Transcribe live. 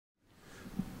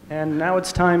And now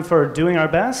it's time for Doing Our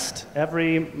Best.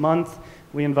 Every month,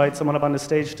 we invite someone up on the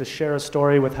stage to share a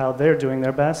story with how they're doing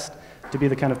their best to be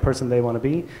the kind of person they want to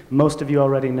be. Most of you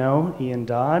already know Ian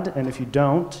Dodd, and if you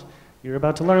don't, you're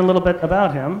about to learn a little bit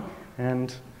about him.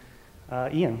 And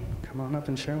Ian, come on up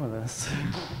and share with us.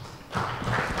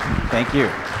 Thank you.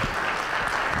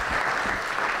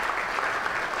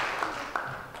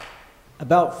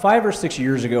 About 5 or 6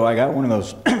 years ago, I got one of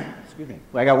those, excuse me,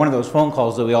 I got one of those phone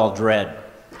calls that we all dread.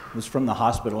 It was from the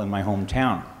hospital in my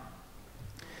hometown.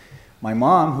 My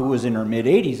mom, who was in her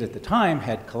mid-80s at the time,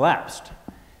 had collapsed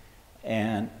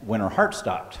and when her heart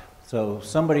stopped. So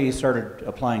somebody started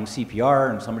applying CPR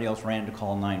and somebody else ran to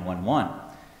call 911.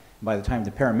 By the time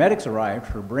the paramedics arrived,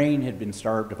 her brain had been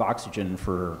starved of oxygen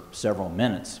for several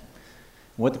minutes.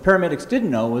 What the paramedics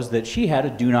didn't know was that she had a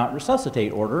do not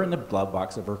resuscitate order in the glove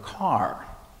box of her car.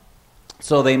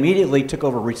 So they immediately took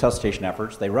over resuscitation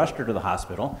efforts. They rushed her to the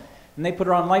hospital and they put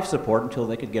her on life support until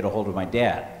they could get a hold of my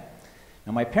dad.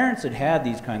 Now, my parents had had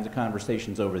these kinds of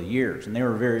conversations over the years, and they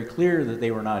were very clear that they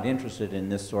were not interested in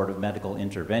this sort of medical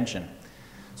intervention.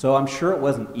 So I'm sure it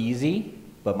wasn't easy,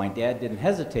 but my dad didn't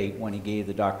hesitate when he gave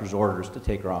the doctor's orders to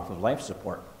take her off of life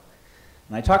support.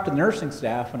 And I talked to the nursing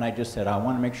staff, and I just said, I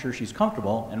want to make sure she's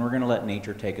comfortable, and we're going to let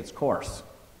nature take its course.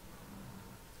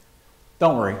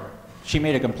 Don't worry, she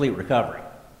made a complete recovery.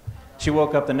 She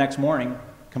woke up the next morning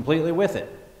completely with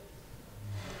it.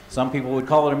 Some people would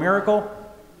call it a miracle.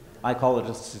 I call it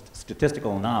a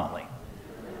statistical anomaly.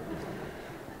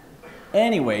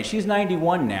 Anyway, she's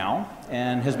 91 now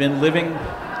and has been living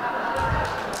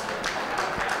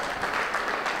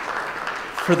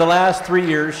for the last 3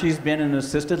 years. She's been in an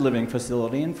assisted living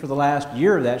facility, and for the last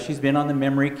year of that, she's been on the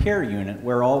memory care unit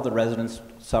where all the residents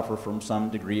suffer from some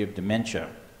degree of dementia.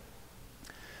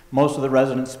 Most of the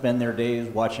residents spend their days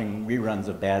watching reruns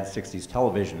of bad 60s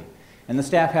television. And the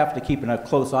staff have to keep a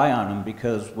close eye on them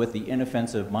because with the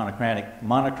inoffensive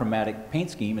monochromatic paint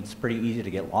scheme, it's pretty easy to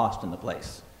get lost in the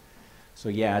place. So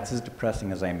yeah, it's as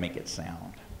depressing as I make it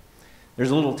sound. There's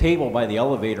a little table by the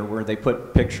elevator where they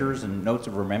put pictures and notes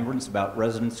of remembrance about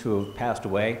residents who have passed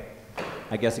away.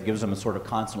 I guess it gives them a sort of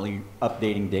constantly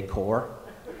updating decor.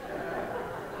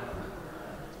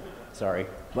 Sorry,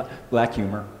 black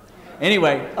humor.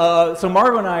 Anyway, so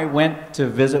Margo and I went to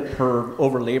visit her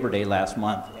over Labor Day last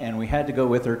month, and we had to go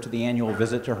with her to the annual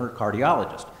visit to her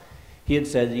cardiologist. He had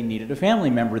said he needed a family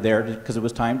member there because it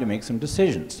was time to make some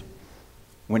decisions.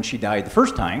 When she died the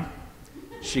first time,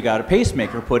 she got a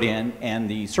pacemaker put in, and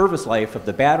the service life of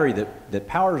the battery that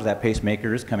powers that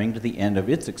pacemaker is coming to the end of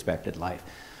its expected life.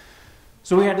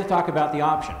 So we had to talk about the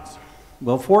options.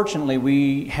 Well, fortunately,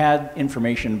 we had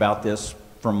information about this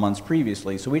from months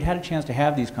previously, so we'd had a chance to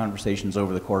have these conversations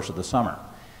over the course of the summer.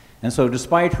 And so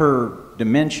despite her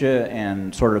dementia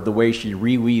and sort of the way she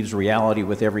reweaves reality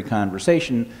with every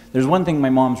conversation, there's one thing my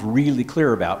mom's really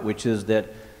clear about, which is that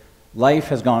life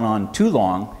has gone on too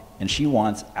long and she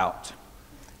wants out.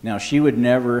 Now, she would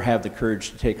never have the courage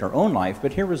to take her own life,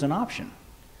 but here was an option.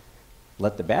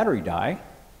 Let the battery die,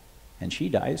 and she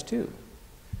dies too.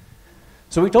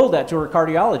 So we told that to her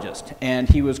cardiologist, and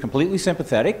he was completely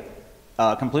sympathetic,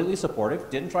 completely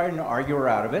supportive, didn't try to argue her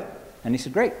out of it, and he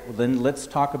said, great, well then let's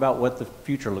talk about what the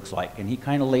future looks like. And he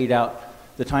kind of laid out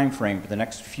the time frame for the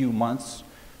next few months,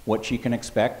 what she can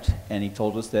expect, and he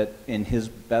told us that in his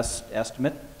best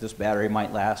estimate, this battery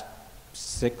might last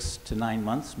 6 to 9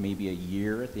 months, maybe a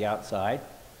year at the outside.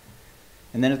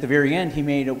 And then at the very end, he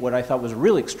made what I thought was a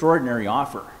really extraordinary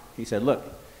offer. He said, look,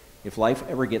 if life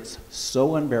ever gets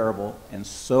so unbearable and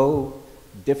so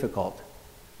difficult,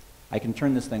 I can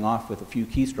turn this thing off with a few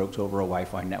keystrokes over a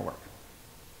Wi-Fi network.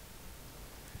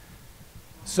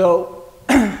 So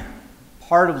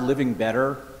part of living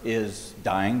better is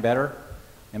dying better,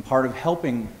 and part of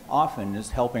helping often is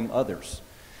helping others.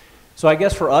 So I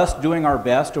guess for us, doing our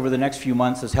best over the next few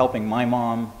months is helping my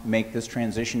mom make this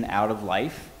transition out of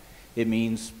life. It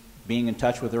means being in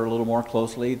touch with her a little more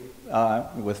closely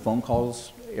with phone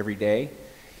calls every day.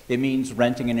 It means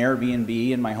renting an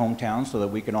Airbnb in my hometown so that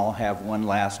we can all have one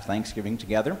last Thanksgiving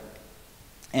together.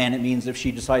 And it means if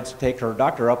she decides to take her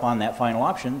doctor up on that final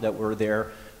option, that we're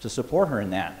there to support her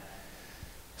in that.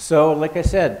 So like I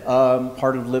said,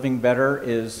 part of living better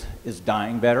is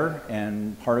dying better,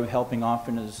 and part of helping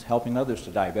often is helping others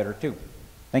to die better too.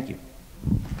 Thank you.